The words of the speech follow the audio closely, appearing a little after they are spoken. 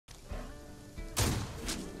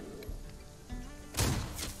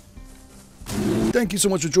Thank you so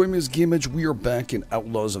much for joining me as GameEdged. We are back in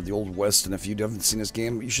Outlaws of the Old West, and if you haven't seen this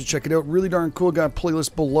game, you should check it out. Really darn cool. Got a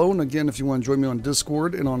playlist below, and again, if you want to join me on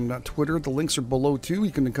Discord and on Twitter, the links are below too.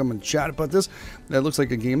 You can come and chat about this. That looks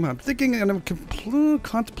like a game I'm thinking, and I'm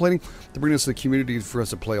contemplating to bring this to the community for us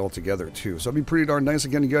to play all together too. So it'd be pretty darn nice.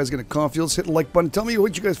 Again, you guys get a coffee. Let's hit the like button. Tell me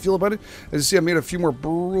what you guys feel about it. As you see, I made a few more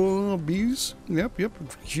bees. Yep. A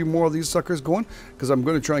few more of these suckers going, because I'm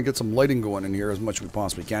going to try and get some lighting going in here as much as we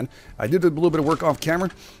possibly can. I did a little bit of work off camera,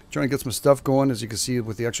 trying to get some stuff going. As you can see,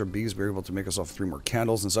 with the extra bees, we were able to make ourselves 3 more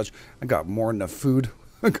candles and such. I got more than enough food.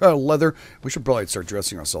 I got leather. We should probably start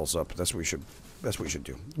dressing ourselves up. That's what we should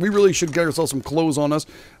do. We really should get ourselves some clothes on us.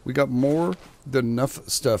 We got more than enough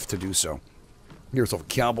stuff to do so. Get yourself a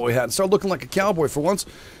cowboy hat and start looking like a cowboy for once.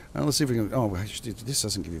 Let's see if we can. Oh, this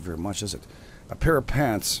doesn't give you very much, does it? A pair of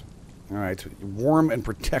pants. All right, warm and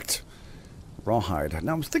protect. Rawhide.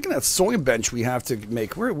 Now I'm thinking that sewing bench we have to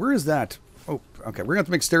make. Where is that? Oh, okay. We're going to have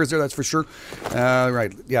to make stairs there, that's for sure.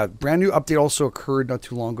 Right. Yeah, brand new update also occurred not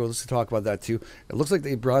too long ago. Let's talk about that too. It looks like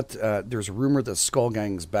they brought, there's a rumor that Skull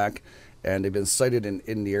Gang's back, and they've been sighted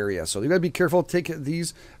in the area. So you got to be careful.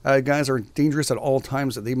 These guys are dangerous at all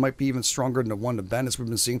times. They might be even stronger than the bandits we've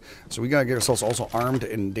been seeing. So we got to get ourselves also armed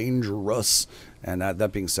and dangerous. And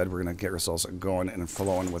that being said, we're going to get ourselves going and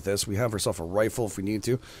flowing with this. We have ourselves a rifle if we need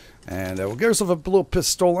to. And we'll get ourselves a little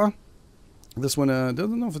pistola. This one,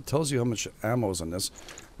 doesn't know if it tells you how much ammo is on this,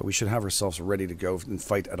 but we should have ourselves ready to go and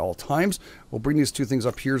fight at all times. We'll bring these 2 things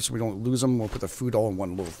up here so we don't lose them. We'll put the food all in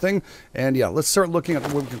one little thing. And yeah, let's start looking at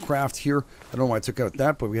what we can craft here. I don't know why I took out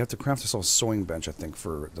that, but we have to craft ourselves a sewing bench, I think,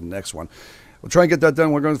 for the next one. We'll try and get that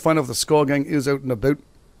done. We're going to find out if the Skull Gang is out and about.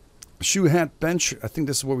 Shoe hat bench. I think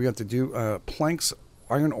this is what we have to do. Planks,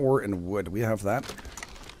 iron ore, and wood. We have that.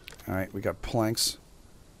 All right, we got planks.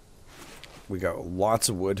 We got lots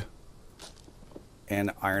of wood.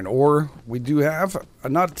 And iron ore, we do have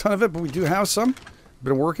not a ton of it, but we do have some.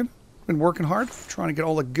 Been working hard, trying to get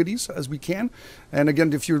all the goodies as we can. And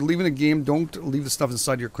again, if you're leaving a game, don't leave the stuff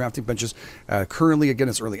inside your crafting benches. Currently, again,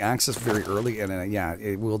 it's early access, very early, and yeah,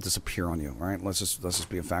 it will disappear on you. All right, let's just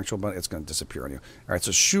be factual about it. It's going to disappear on you. All right,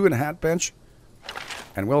 so shoe and hat bench,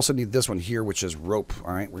 and we also need this one here, which is rope.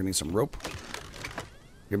 All right, we're gonna need some rope.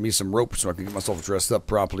 Give me some rope so I can get myself dressed up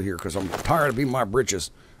properly here, because I'm tired of being my britches.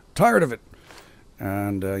 Tired of it.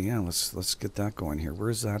 And yeah, let's get that going here.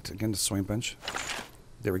 Where is that again? The sewing bench.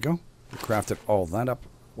 There we go. We crafted all that up.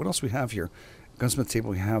 What else we have here? Gunsmith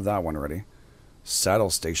table. We have that one already.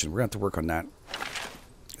 Saddle station. We're gonna have to work on that.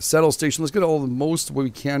 Saddle station. Let's get all the most what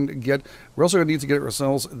we can get. We're also gonna need to get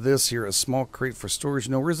ourselves this here, a small crate for storage.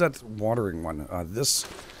 No, where's that watering one? This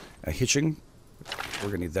hitching. We're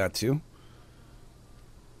gonna need that too.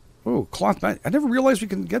 Oh, cloth. I never realized we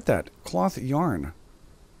can get that cloth yarn.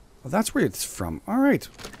 Well, that's where it's from. All right.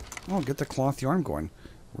 I'll get the cloth yarn going.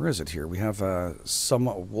 Where is it here? We have some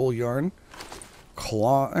wool yarn.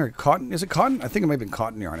 Cotton. Is it cotton? I think it might have been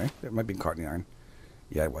cotton yarn, eh? It might be cotton yarn.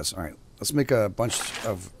 Yeah, it was. All right. Let's make a bunch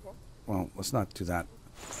of... Well, let's not do that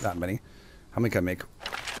many. How many can I make?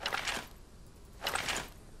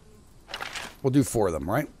 We'll do 4 of them,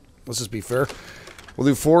 right? Let's just be fair. We'll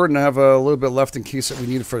do 4 and have a little bit left in case that we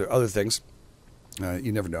need it for other things.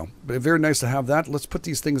 You never know. But very nice to have that. Let's put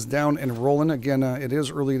these things down and rolling. Again, it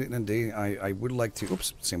is early in the day. I would like to...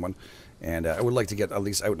 Oops, same one. And I would like to get at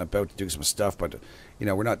least out and about to do some stuff. But, you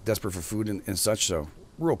know, we're not desperate for food and such, so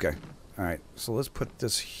we're okay. All right, so let's put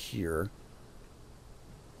this here.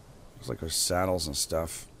 Looks like our saddles and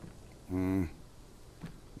stuff. Man.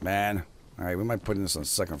 All right, we might put this on the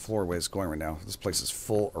 2nd floor where it's going right now. This place is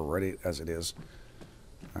full already as it is.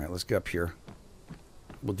 All right, let's get up here.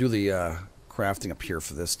 We'll do the... crafting up here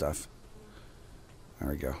for this stuff. There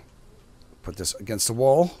we go. Put this against the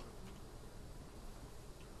wall.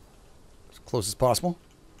 As close as possible.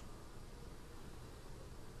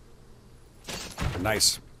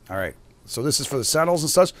 Nice. Alright. So this is for the saddles and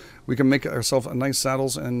such. We can make ourselves a nice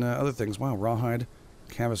saddles and other things. Wow, rawhide,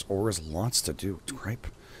 canvas, ores, lots to do. Tripe.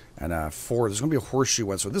 And 4. There's going to be a horseshoe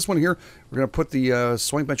one. So this one here, we're going to put the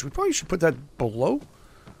sewing bench. We probably should put that below.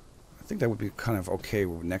 I think that would be kind of okay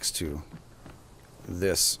next to...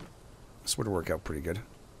 this would work out pretty good.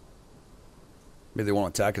 Maybe they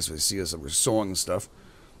won't attack us if they see us that we're sewing and stuff.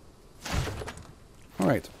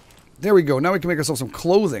 Alright. There we go. Now we can make ourselves some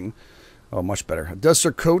clothing. Oh, much better. A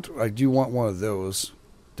duster coat. I do want one of those.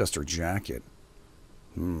 Duster jacket.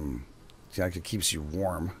 Jacket keeps you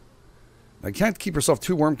warm. I can't keep yourself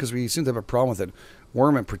too warm because we seem to have a problem with it.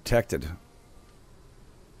 Warm and protected.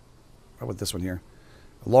 How about this one here?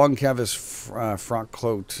 A long canvas frock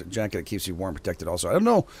coat jacket that keeps you warm, protected also. I don't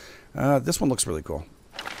know. This one looks really cool.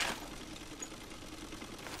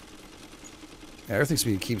 Yeah,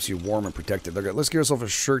 everything keeps you warm and protected. Okay, let's get ourselves a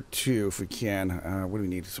shirt too, if we can. What do we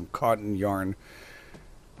need? Some cotton yarn.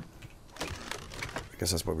 I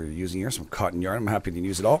guess that's what we're using here. Some cotton yarn. I'm happy to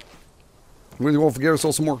use it all. We won't forget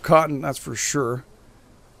ourselves some more cotton. That's for sure.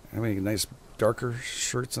 And we need nice darker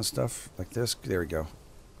shirts and stuff like this. There we go.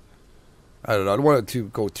 I don't know. I don't want it to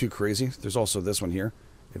go too crazy. There's also this one here.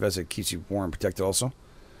 If as it keeps you warm and protected also.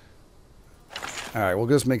 Alright, we'll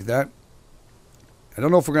just make that. I don't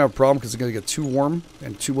know if we're going to have a problem because it's going to get too warm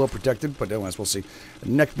and too well protected, but anyways, we'll see. A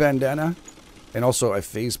neck bandana and also a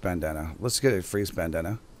face bandana. Let's get a face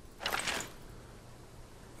bandana.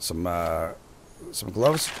 Some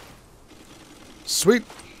gloves. Sweet.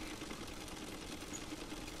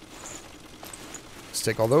 Let's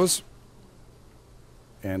take all those.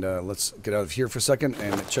 And let's get out of here for a second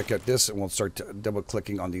and check out this, and we'll start double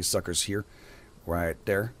clicking on these suckers here. Right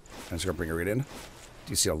there. I'm just going to bring it right in.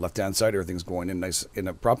 You see on the left-hand side, everything's going in nice in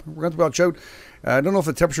a prop. We're going to watch out. I don't know if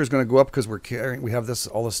the temperature is going to go up because we have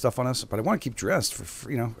all this stuff on us, but I want to keep dressed.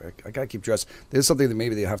 I got to keep dressed. There's something that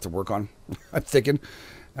maybe they have to work on. I'm thinking.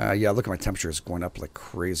 Yeah, look at my temperature is going up like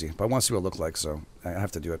crazy, but I want to see what it looks like, so I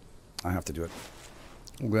have to do it. I have to do it.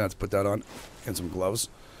 I'm going to have to put that on and some gloves.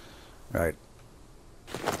 All right.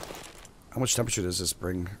 How much temperature does this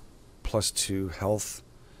bring? +2 health.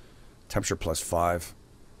 Temperature +5.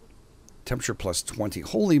 Temperature +20.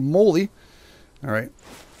 Holy moly. All right.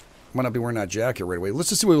 Might not be wearing that jacket right away. Let's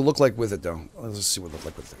just see what it would look like with it, though. Let's just see what it would look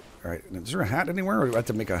like with it. All right. Is there a hat anywhere? Or do I have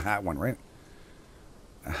to make a hat one, right?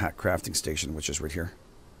 A hat crafting station, which is right here.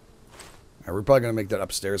 All right, we're probably going to make that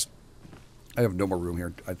upstairs. I have no more room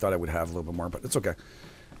here. I thought I would have a little bit more, but it's okay.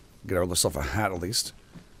 Get ourselves a hat at least.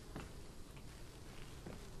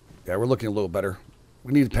 Yeah, we're looking a little better.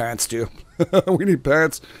 We need pants, too. We need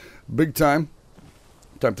pants. Big time.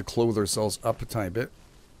 Time to clothe ourselves up a tiny bit.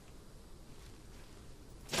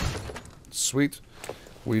 Sweet.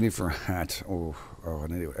 What do you need for a hat? Oh, I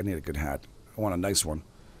need a good hat. I want a nice one.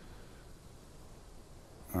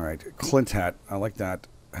 All right, Clint hat. I like that.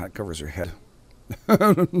 Hat covers your head.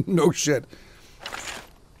 No shit.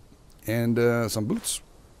 And some boots.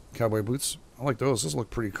 Cowboy boots. I like those. Those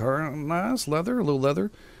look pretty nice. Leather, a little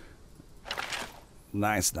leather.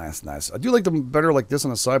 Nice, nice, nice. I do like them better like this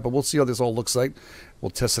on the side, but we'll see how this all looks like. We'll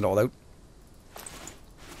test it all out.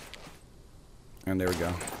 And there we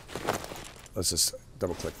go. Let's just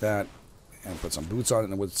double click that and put some boots on it,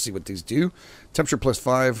 and we'll see what these do. Temperature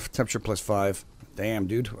 +5, temperature +5. Damn,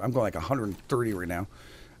 dude. I'm going like 130 right now.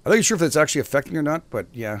 I'm not sure if that's actually affecting or not, but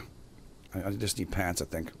yeah. I just need pants, I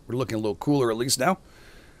think. We're looking a little cooler at least now.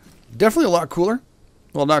 Definitely a lot cooler.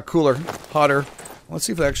 Well, not cooler, hotter. Let's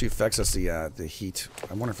see if it actually affects us, the heat.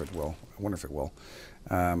 I wonder if it will.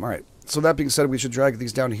 All right. So that being said, we should drag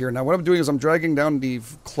these down here. Now, what I'm doing is I'm dragging down the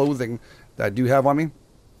clothing that I do have on me. The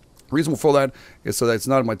reason for that is so that it's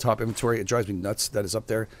not in my top inventory. It drives me nuts that it's up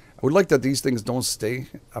there. I would like that these things don't stay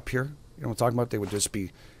up here. You know what I'm talking about? They would just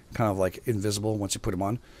be kind of like invisible once you put them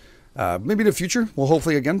on. Maybe in the future, well,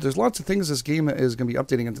 hopefully, again, there's lots of things this game is going to be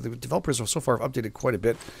updating, and the developers so far have updated quite a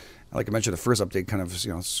bit. Like I mentioned, the first update kind of,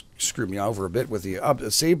 screwed me over a bit with the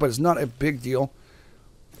save, but it's not a big deal.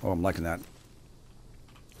 Oh, I'm liking that.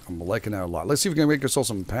 I'm liking that a lot. Let's see if we can make ourselves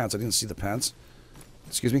some pants. I didn't see the pants.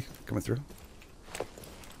 Excuse me, coming through.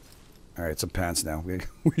 All right, some pants now. We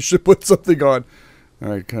should put something on. All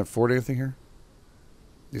right, can I afford anything here?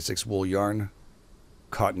 These 6 wool yarn.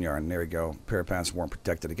 Cotton yarn. There we go. Pair of pants, warm,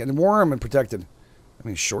 protected. Again, warm and protected. I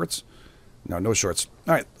mean, shorts? No, no shorts.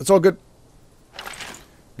 All right, that's all good.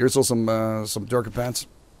 Here's also some darker pants.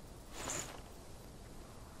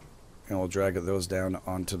 And we'll drag those down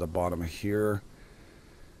onto the bottom here.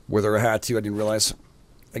 Where there a hat, too, I didn't realize.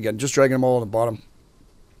 Again, just dragging them all on the bottom.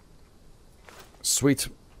 Sweet.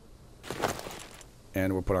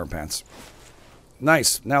 And we'll put our pants.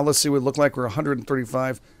 Nice. Now let's see what we look like. We're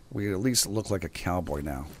 135. We at least look like a cowboy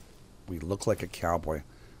now. We look like a cowboy.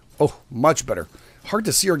 Oh, much better. Hard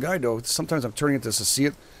to see our guy, though. Sometimes I'm turning it to see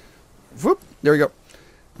it. Whoop. There we go.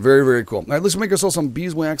 Very, very cool. All right, let's make ourselves some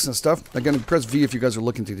beeswax and stuff. Again, press V if you guys are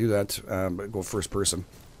looking to do that. Go first person.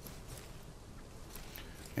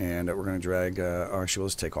 And we're going to drag... actually,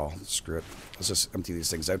 let's take all. Screw it. Let's just empty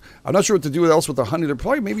these things out. I'm not sure what to do else with the honey. There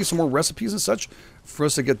probably maybe some more recipes and such for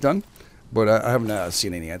us to get done. But I haven't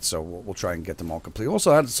seen any yet, so we'll try and get them all complete.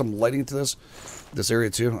 Also, add some lighting to this area,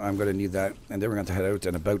 too. I'm going to need that. And then we're going to head out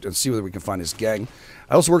and about and see whether we can find this gang.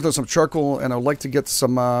 I also worked on some charcoal, and I'd like to get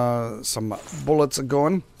some bullets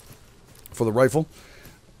going for the rifle.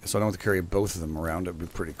 So I don't have to carry both of them around. It would be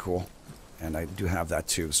pretty cool. And I do have that,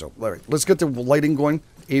 too. So, all right, let's get the lighting going.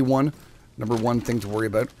 A1, number 1 thing to worry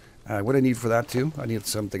about. What I need for that, too, I need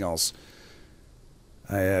something else.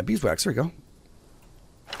 Beeswax, there we go.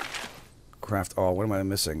 craft. Oh, what am I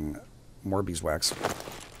missing? More beeswax.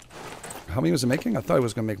 How many was it making? I thought it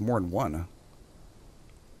was going to make more than one.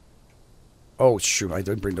 Oh, shoot. I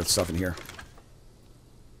did bring that stuff in here.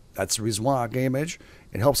 That's the reason why, GameEdged.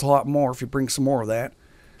 It helps a lot more if you bring some more of that.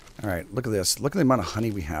 All right, look at this. Look at the amount of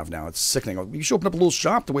honey we have now. It's sickening. You should open up a little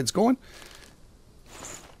shop the way it's going.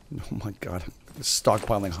 Oh, my God.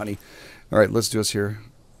 Stockpiling honey. All right, let's do this here.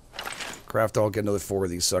 Craft all, get another 4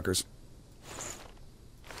 of these suckers.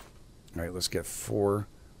 All right, let's get 4.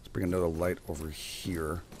 Let's bring another light over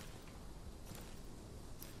here.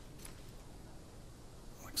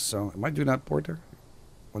 Like so. Am I doing that board there?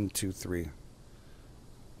 1, 2, 3.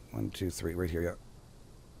 1, 2, 3. Right here, yeah.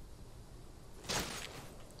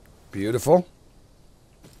 Beautiful.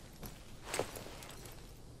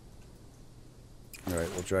 All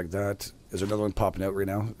right, we'll drag that. Is there another one popping out right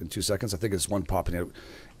now in 2 seconds? I think it's one popping out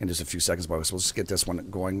in just a few seconds. So we'll just get this one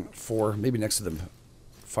going 4, maybe next to the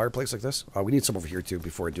fireplace like this. We need some over here too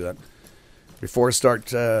before I do that. Before I start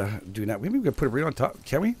doing that, maybe we could put it right on top.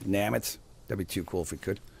 Can we? Damn it. That'd be too cool if we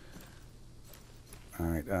could. All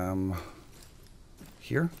right,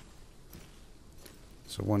 here.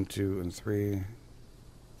 So 1, 2, and 3. Right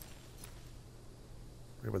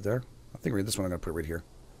about there. I think this one I'm going to put right here.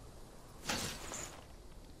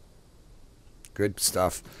 Good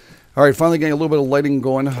stuff. All right, finally getting a little bit of lighting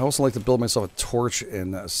going. I also like to build myself a torch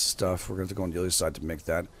and stuff. We're going to go on the other side to make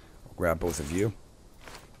that. I'll grab both of you.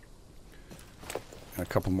 And a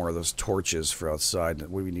couple more of those torches for outside.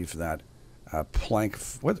 What do we need for that? Plank.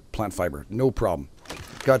 What? Plant fiber. No problem.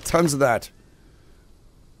 Got tons of that.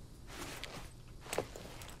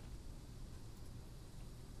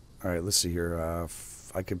 All right, let's see here.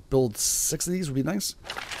 If I could build 6 of these, would be nice.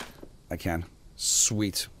 I can.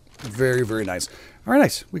 Sweet. Very, very nice. All right,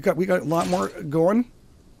 nice. We got a lot more going.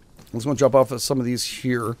 Let's go drop off some of these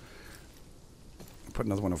here. Put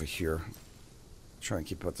another one over here. Try and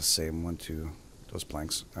keep about the same. 1, 2, those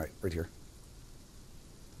planks. All right, right here.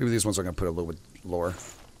 Maybe these ones I'm going to put a little bit lower.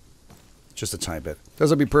 Just a tiny bit.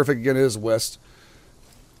 Doesn't be perfect. Again, it is west.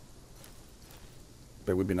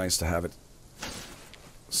 But it would be nice to have it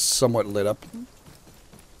somewhat lit up.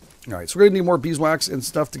 All right, so we're going to need more beeswax and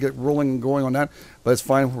stuff to get rolling and going on that. But it's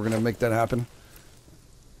fine. We're going to make that happen.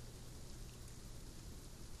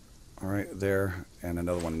 All right, there. And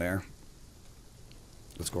another one there.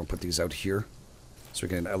 Let's go and put these out here. So we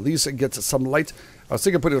can at least get some light. I was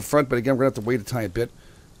thinking of putting it in front, but again, we're going to have to wait a tiny bit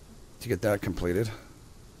to get that completed.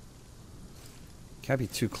 Can't be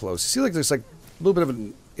too close. See, like there's like a little bit of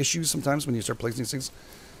an issue sometimes when you start placing these things.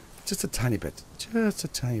 Just a tiny bit. Just a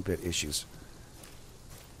tiny bit issues.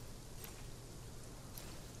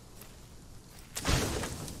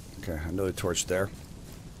 Okay, another torch there.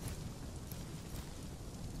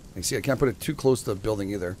 You see, I can't put it too close to the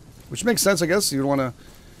building either. Which makes sense, I guess. You don't want to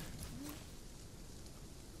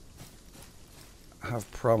have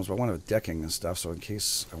problems, but I want to have decking and stuff. So in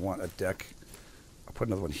case I want a deck, I'll put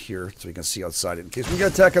another one here so you can see outside it. In case we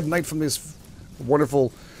get attacked at night from this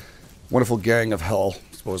wonderful, wonderful gang of hell,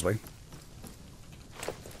 supposedly.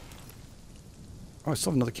 Oh, I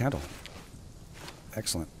still have another candle.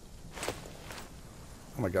 Excellent.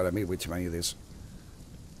 Oh my god, I made way too many of these.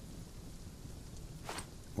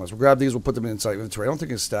 Well, so we'll grab these, we'll put them inside inventory. I don't think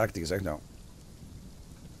we can stack these. I don't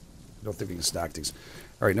think we can stack these.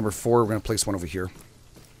 Alright, number 4, we're going to place one over here.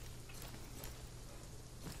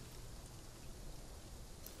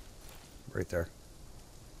 Right there.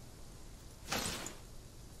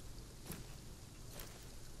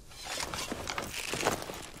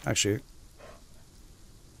 Actually,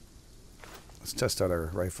 let's test out our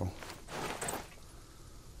rifle.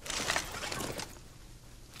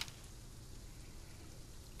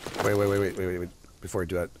 Wait. Before I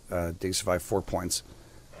do that, day survive 4 points.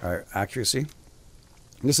 Alright, accuracy.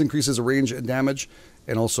 This increases the range and damage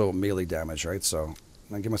and also melee damage, right? So I'm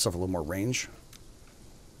going to give myself a little more range.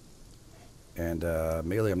 And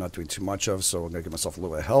melee I'm not doing too much of, so I'm going to give myself a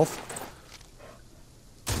little bit of health.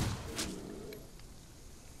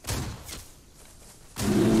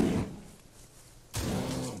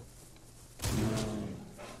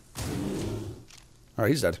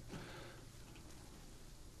 Alright, he's dead.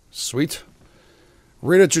 Sweet.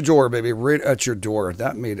 Right at your door, baby. Right at your door.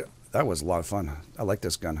 That was a lot of fun. I like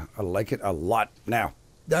this gun. I like it a lot. Now,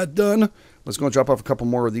 that done. Let's go and drop off a couple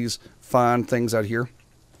more of these fine things out here.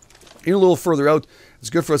 And a little further out, it's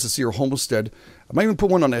good for us to see our homestead. I might even put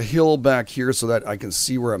one on a hill back here so that I can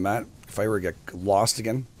see where I'm at if I ever get lost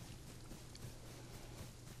again.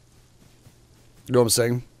 You know what I'm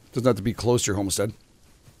saying? Doesn't have to be close to your homestead.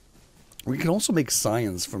 We can also make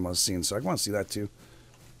signs from us seeing, so I want to see that too.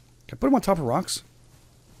 Can I put them on top of rocks?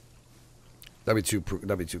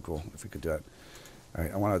 That'd be too cool if we could do that. All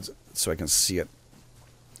right, I want to so I can see it.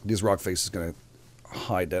 This rock face is gonna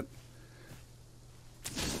hide that.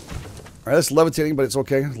 All right, that's levitating, but it's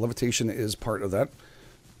okay. Levitation is part of that.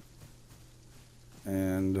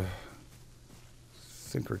 And I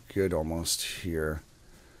think we're good almost here.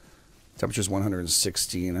 Temperature's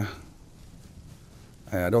 116.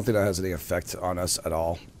 I don't think that has any effect on us at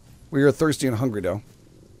all. We are thirsty and hungry, though.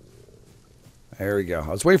 There we go. I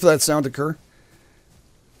was waiting for that sound to occur.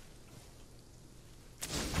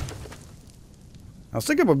 I was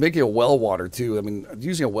thinking about making a well water, too. I mean,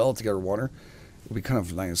 using a well to get our water would be kind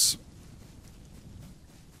of nice.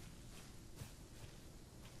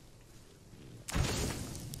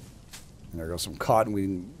 There goes some cotton.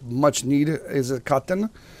 We much need is a cotton.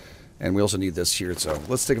 And we also need this here. So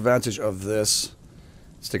let's take advantage of this.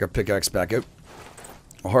 Let's take our pickaxe back out.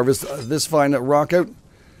 I'll harvest this fine rock out.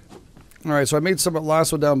 Alright, so I made some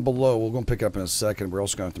lasso down below. We'll go and pick it up in a second. We're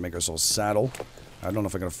also going to have to make ourselves a saddle. I don't know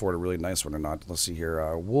if I can afford a really nice one or not. Let's see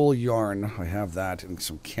here. Wool yarn. I have that. And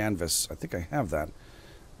some canvas. I think I have that.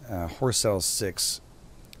 Horse saddle 6.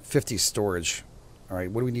 50 storage.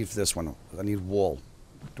 Alright, what do we need for this one? I need wool.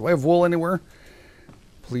 Do I have wool anywhere?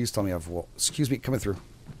 Please tell me I have wool. Excuse me, coming through.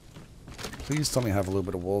 Please tell me I have a little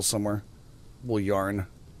bit of wool somewhere. Wool yarn.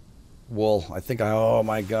 Wool. I think I... Oh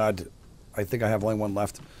my god. I think I have only one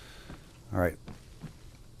left. Alright.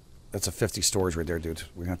 That's a 50 storage right there, dude.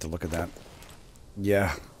 We're going to have to look at that.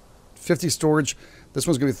 Yeah. 50 storage. This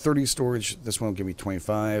one's going to be 30 storage. This one will give me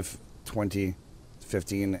 25, 20,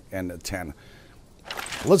 15, and 10.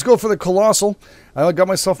 Let's go for the colossal. I got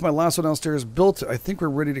myself my lasso downstairs built. I think we're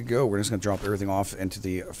ready to go. We're just going to drop everything off into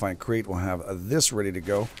the fine crate. We'll have this ready to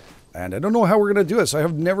go. And I don't know how we're going to do this. I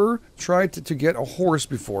have never tried to get a horse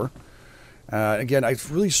before. Again, it's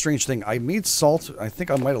a really strange thing. I made salt. I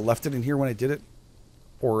think I might have left it in here when I did it.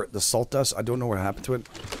 Or the salt dust. I don't know what happened to it.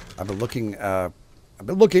 I've been looking. And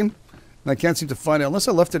I can't seem to find it. Unless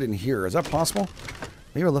I left it in here. Is that possible?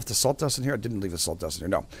 Maybe I left the salt dust in here. I didn't leave the salt dust in here.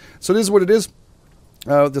 No. So this is what it is.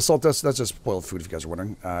 The salt dust, that's just spoiled food if you guys are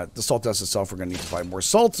wondering. The salt dust itself, we're going to need to buy more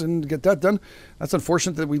salt and get that done. That's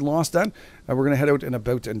unfortunate that we lost that. We're going to head out and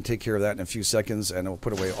about and take care of that in a few seconds, and we'll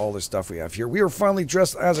put away all the stuff we have here. We are finally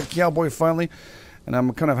dressed as a cowboy, finally, and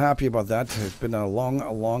I'm kind of happy about that. It's been a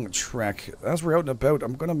long trek. As we're out and about,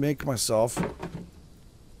 I'm going to make myself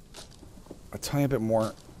a tiny bit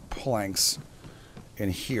more planks in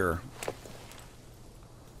here.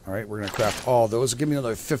 All right, we're going to craft all those. Give me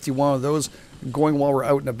another 51 of those going while we're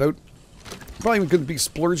out and about. Probably even could be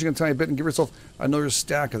splurging a tiny bit and give yourself another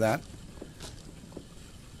stack of that.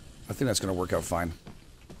 I think that's going to work out fine.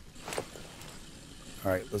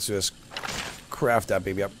 All right, let's just craft that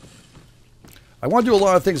baby up. I want to do a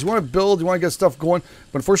lot of things. You want to build, you want to get stuff going,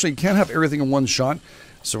 but unfortunately you can't have everything in one shot.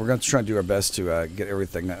 So we're going to try and do our best to get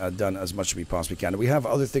everything done as much as we possibly can. We have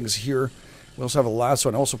other things here. We also have a lasso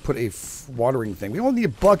and also put a watering thing. We only need a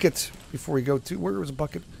bucket before we go to... Where was a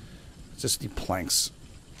bucket? Just need planks.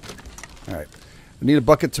 All right. We need a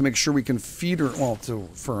bucket to make sure we can feed her... Well,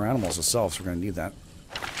 for our animals themselves, we're going to need that.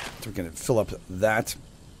 So we're going to fill up that.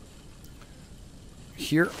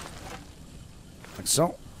 Here. Like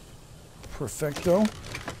so. Perfecto.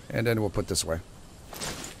 And then we'll put this away.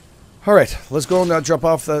 All right. Let's go and drop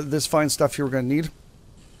off this fine stuff here we're going to need.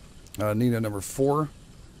 Need a number 4.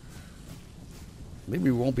 Maybe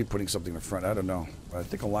we won't be putting something in the front. I don't know. I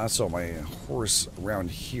think I'll lasso my horse around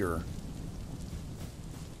here.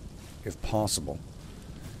 If possible.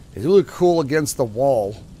 It's really cool against the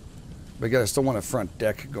wall. But again, I still want a front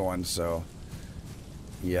deck going, so...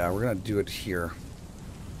 Yeah, we're going to do it here.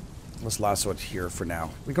 Let's lasso it here for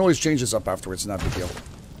now. We can always change this up afterwards. Not a big deal.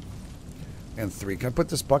 And 3. Can I put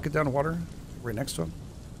this bucket down in water? Right next to him?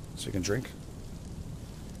 So you can drink?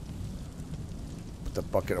 Put the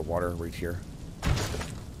bucket of water right here.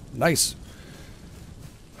 Nice.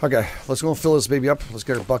 Okay, let's go and fill this baby up. Let's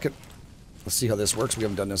get our bucket. Let's see how this works. We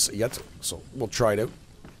haven't done this yet, so we'll try it out.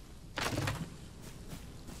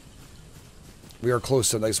 We are close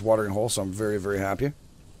to a nice watering hole, so I'm very, very happy.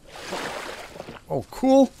 Oh,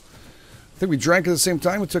 cool. I think we drank at the same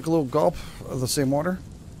time. We took a little gulp of the same water.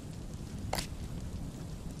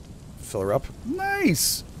 Fill her up.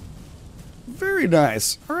 Nice. Very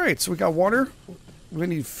nice. All right, so we got water. We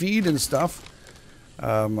need feed and stuff.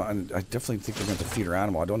 And I definitely think we're going to have to feed our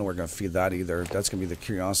animal. I don't know we're going to feed that either. That's going to be the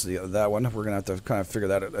curiosity of that one. We're going to have to kind of figure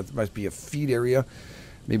that out. That might be a feed area.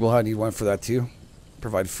 Maybe we'll need one for that too.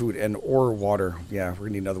 Provide food and or water. Yeah, we're going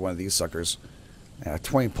to need another one of these suckers.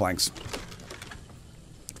 20 planks.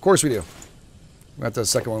 Of course we do. We got the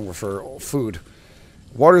second one for food.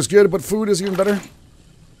 Water is good, but food is even better.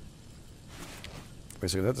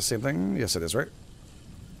 Basically, that's the same thing. Yes, it is, right?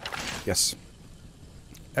 Yes.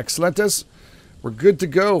 Excelentes. We're good to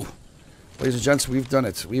go. Ladies and gents, we've done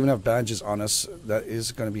it. We even have badges on us. That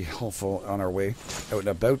is going to be helpful on our way out and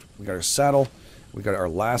about. We got our saddle. We got our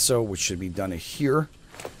lasso, which should be done here.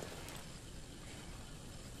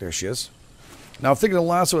 There she is. Now, I'm thinking the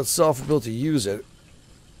lasso itself, we'll be able to use it.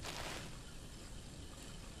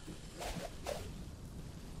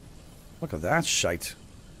 Look at that shite.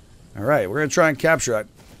 Alright, we're going to try and capture that.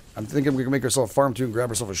 I'm thinking we can make ourselves a farm too and grab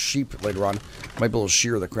ourselves a sheep later on. Might be able to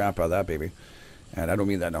shear the crap out of that baby. And I don't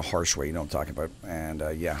mean that in a harsh way, you know what I'm talking about.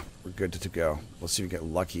 And yeah, we're good to go. Let's see if we get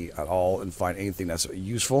lucky at all and find anything that's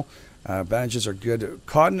useful. Bandages are good.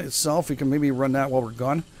 Cotton itself, we can maybe run that while we're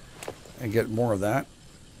gone and get more of that.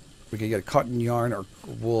 We can get cotton yarn or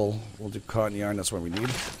wool. We'll do cotton yarn, that's what we need.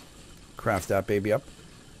 Craft that baby up.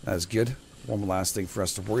 That is good. One last thing for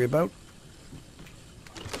us to worry about.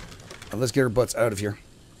 And let's get our butts out of here.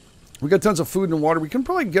 We got tons of food and water. We can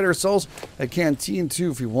probably get ourselves a canteen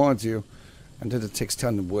too if we want to. And then it takes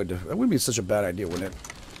 10 wood. That wouldn't be such a bad idea, wouldn't it?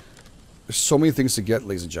 There's so many things to get,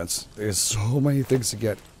 ladies and gents. There's so many things to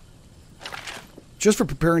get. Just for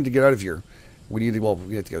preparing to get out of here. We need to, well,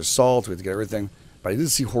 we have to get salt. We have to get everything. But I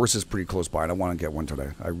did see horses pretty close by, and I want to get one today.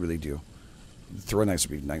 I really do. Throw a nice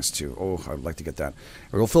would be nice too. Oh, I'd like to get that.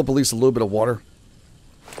 We'll fill up at least a little bit of water.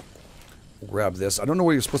 We'll grab this. I don't know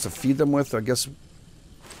what you're supposed to feed them with. I guess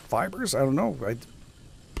fibers? I don't know.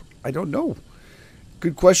 I don't know.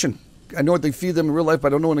 Good question. I know what they feed them in real life, but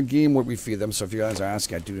I don't know in a game what we feed them. So if you guys are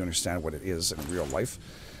asking, I do understand what it is in real life.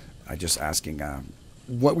 I'm just asking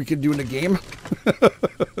what we can do in the game.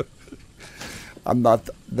 I'm not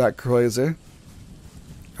that crazy.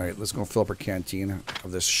 All right, let's go fill up our canteen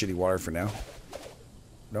of this shitty water for now.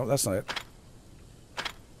 No, that's not it.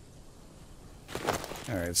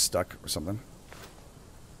 All right, it's stuck or something.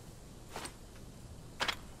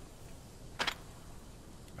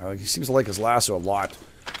 He seems to like his lasso a lot.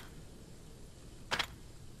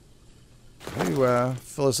 How do you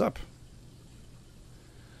fill this up?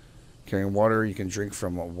 Carrying water, you can drink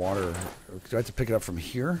from water. Do I have to pick it up from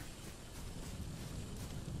here?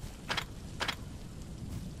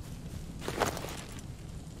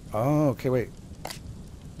 Oh, okay, wait.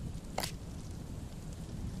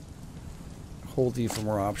 Hold E for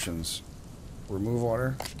more options. Remove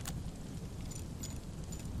water.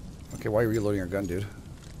 Okay, why are you reloading your gun, dude?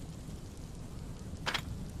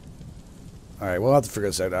 Alright, we'll have to figure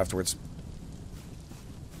this out afterwards.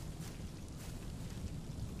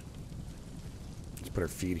 Let's put our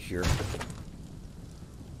feed here.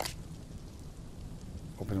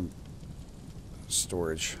 Open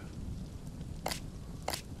storage.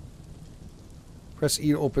 Press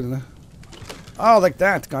E to open the... Oh, like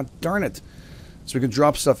that. God darn it. So we can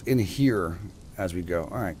drop stuff in here as we go.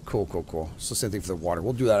 Alright, cool, cool, cool. So same thing for the water.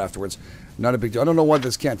 We'll do that afterwards. Not a big deal. I don't know why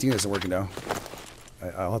this canteen isn't working now.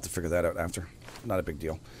 I'll have to figure that out after. Not a big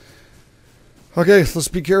deal. Okay, let's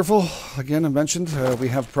be careful. Again, I mentioned we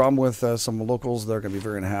have a problem with some locals. They're going to be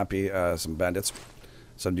very unhappy. Some bandits.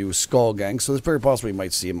 Some new skull gangs. So it's very possible we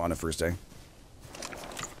might see them on the first day.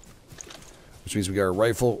 Which means we got our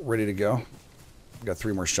rifle ready to go. We got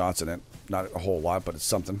 3 more shots in it. Not a whole lot, but it's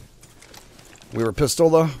something. We were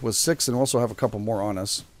pistola with 6 and also have a couple more on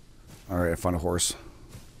us. Alright, I found a horse.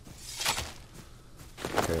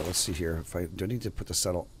 Okay, let's see here. Do I need to put the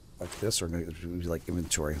saddle like this or maybe like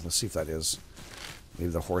inventory? Let's see if that is.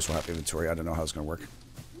 Maybe the horse will have inventory. I don't know how it's going to work.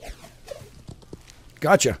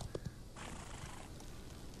 Gotcha.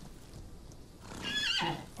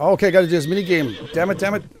 Okay, got to do this mini game. Damn it,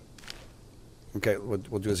 damn it. Okay, we'll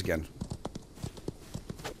do this again.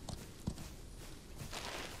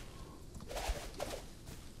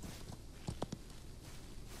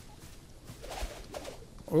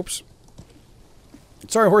 Oops.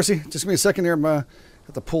 Sorry, horsey. Just give me a second here. I'm have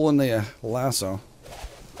to pull in the lasso.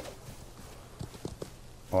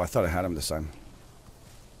 Oh, I thought I had him this time.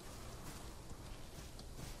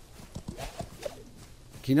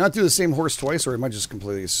 Can you not do the same horse twice, or am I just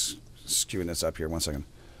completely skewing this up here? 1 second.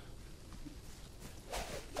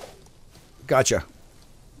 Gotcha.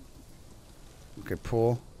 Okay,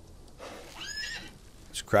 pull.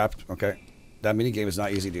 It's crap. Okay. That mini game is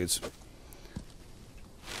not easy, dudes.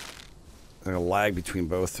 There's a lag between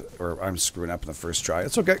both, or I'm screwing up in the first try.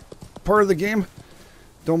 It's okay. Part of the game.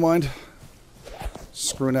 Don't mind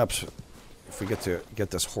screwing up. If we get to get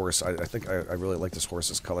this horse, I think I really like this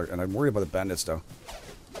horse's color, and I'm worried about the bandits, though.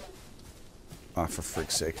 Ah, for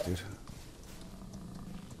freak's sake, dude.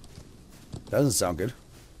 That doesn't sound good.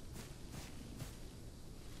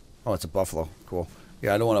 Oh, it's a buffalo. Cool.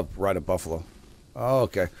 Yeah, I don't want to ride a buffalo. Oh,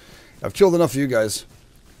 okay. I've killed enough of you guys.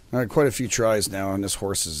 All right, quite a few tries now, and this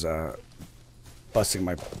horse is busting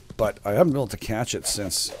my butt. I haven't been able to catch it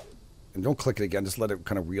since. And don't click it again. Just let it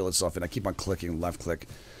kind of reel itself in. I keep on clicking left click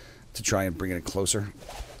to try and bring it closer.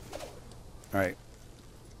 All right.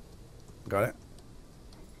 Got it.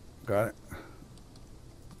 Got it.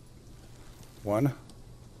 1,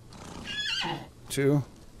 2.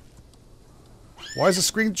 Why is the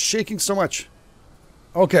screen shaking so much?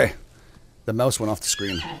 Okay. The mouse went off the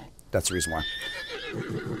screen. That's the reason why.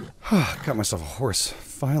 Got myself a horse.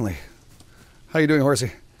 Finally. How you doing,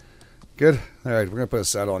 horsey? Good? Alright, we're going to put a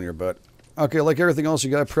saddle on your butt. Okay, like everything else,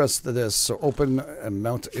 you got to press this. So open and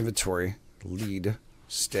mount inventory. Lead.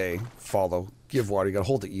 Stay. Follow. Give water. You got to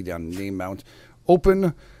hold the E down. Name mount.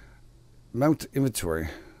 Open. Mount inventory.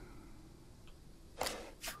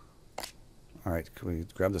 Alright, can we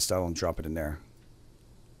grab the saddle and drop it in there?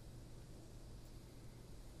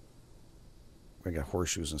 We got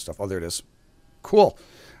horseshoes and stuff. Oh, there it is. Cool.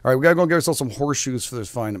 Alright, we got to go get ourselves some horseshoes for this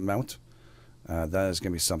fine mount. That is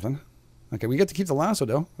going to be something. Okay, we get to keep the lasso,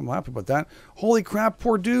 though. I'm happy about that. Holy crap,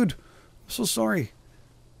 poor dude. I'm so sorry.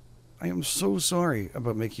 I am so sorry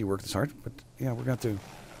about making you work this hard. But, yeah, we're going to...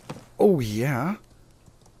 Oh, yeah.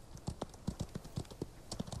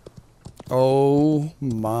 Oh,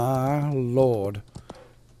 my Lord.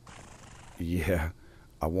 Yeah,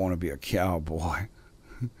 I want to be a cowboy.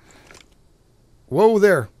 Whoa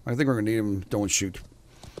there. I think we're going to need him. Don't shoot.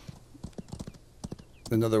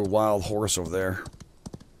 Another wild horse over there.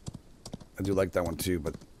 I do like that one too,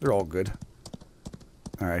 but they're all good.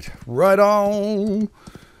 Alright. Right on.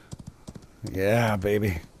 Yeah,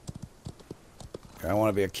 baby. I want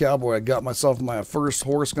to be a cowboy. I got myself my first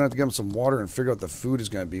horse. Going to have to give him some water and figure out what the food is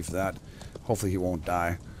going to be for that. Hopefully he won't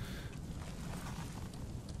die.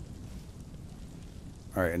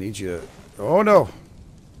 Alright, I need you to... Oh, no.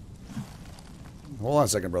 Hold on a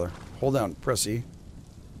second, brother. Hold down. Press E.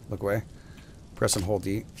 Look away. Press and hold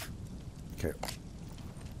E. Okay.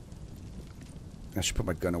 I should put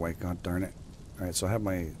my gun away. God darn it. Alright, so I have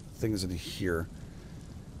my things in here.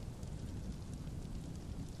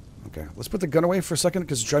 Okay, let's put the gun away for a second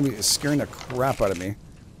because it's scaring the crap out of me.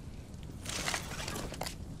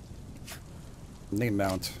 Name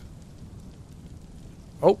mount.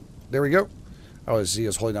 Oh, there we go. Oh, Z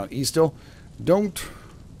is holding down E still. Don't.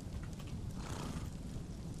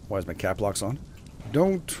 Why is my cap locks on?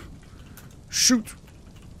 Don't shoot.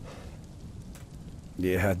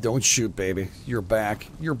 Yeah, don't shoot, baby. You're back.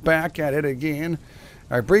 You're back at it again.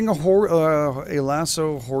 All right, bring a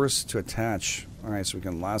lasso horse to attach. All right, so we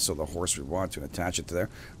can lasso the horse we want to attach it to there.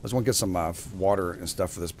 Let's want to get some water and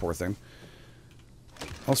stuff for this poor thing.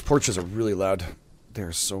 Those porches are really loud.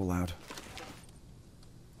 They're so loud.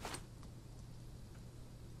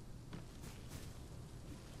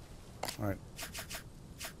 All right.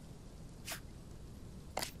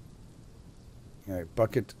 All right,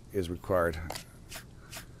 bucket is required.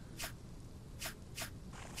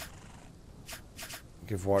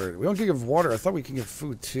 Give water. We don't give water. I thought we could give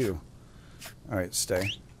food too. All right,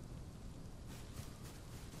 stay.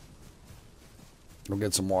 Go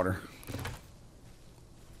get some water.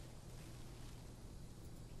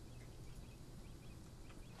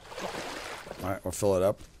 All right, we'll fill it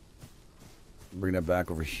up. Bring that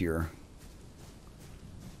back over here.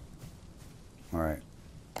 All right.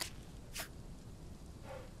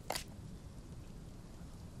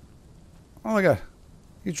 Oh my God,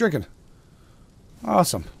 he's drinking.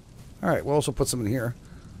 Awesome. All right, we'll also put some in here.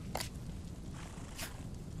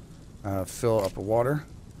 Fill up with water.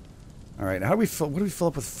 All right, how do we fill? What do we fill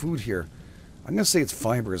up with food here? I'm gonna say it's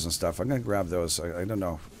fibers and stuff. I'm gonna grab those. I don't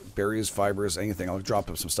know, berries, fibers, anything. I'll drop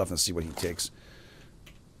him some stuff and see what he takes.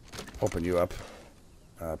 Open you up.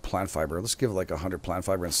 Plant fiber. Let's give like 100 plant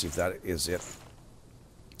fiber and see if that is it.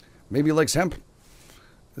 Maybe he likes hemp.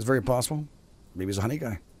 It's very possible. Maybe he's a honey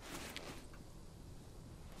guy.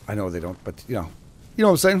 I know they don't, but you know what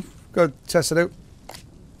I'm saying. Go test it out.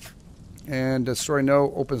 And destroy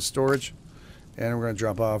no, open storage, and we're gonna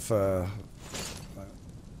drop off.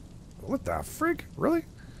 What the freak? Really?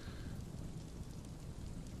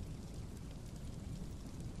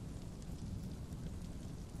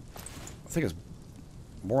 I think it's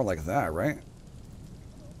more like that, right?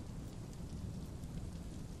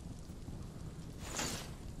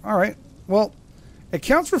 All right. Well, it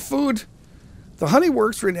counts for food. The honey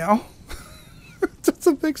works right now.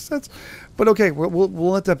 Doesn't make sense. But okay, we'll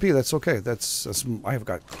let that be. That's okay. That's I've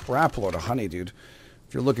got crap load of honey, dude.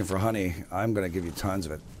 If you're looking for honey, I'm going to give you tons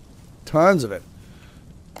of it. Tons of it.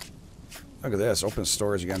 Look at this. Open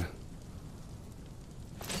storage again.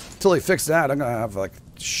 Until they fix that, I'm going to have like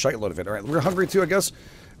a shite load of it. All right, we're hungry too, I guess.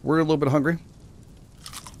 We're a little bit hungry.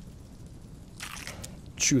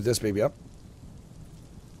 chew this baby up.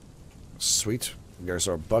 Sweet. We got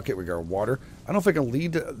our bucket. We got our water. I don't know if I can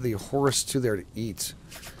lead the horse to there to eat.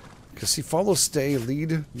 Because see, follow, stay,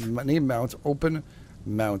 lead, name, mount, open,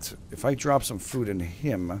 mount. If I drop some food in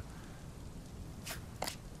him,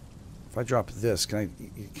 if I drop this, can you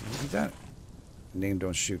eat that? Name,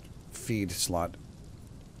 don't shoot. Feed slot.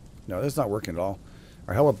 No, that's not working at all.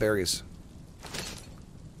 Alright, how about berries?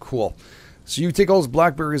 Cool. So you take all those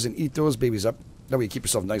blackberries and eat those babies up. That way you keep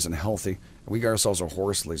yourself nice and healthy. We got ourselves a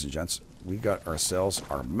horse, ladies and gents. We got ourselves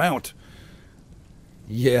our mount.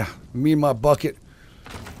 Yeah, me and my bucket.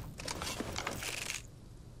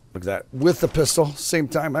 Look at that. With the pistol, same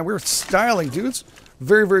time. Man, we're styling, dudes.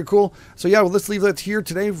 Very, very cool. So yeah, well, let's leave that here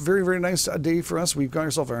today. Very, very nice day for us. We've got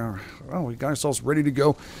ourselves we got ourselves ready to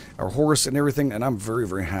go. Our horse and everything, and I'm very,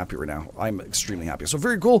 very happy right now. I'm extremely happy. So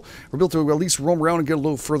very cool. We're able to at least roam around and get a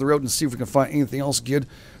little further out and see if we can find anything else good.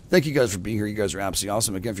 Thank you guys for being here. You guys are absolutely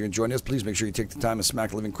awesome. Again, if you're enjoying this, please make sure you take the time and smack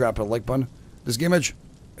the living crap out of the like button. This is GameEdged,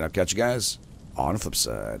 and I'll catch you guys on the flip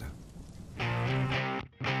side.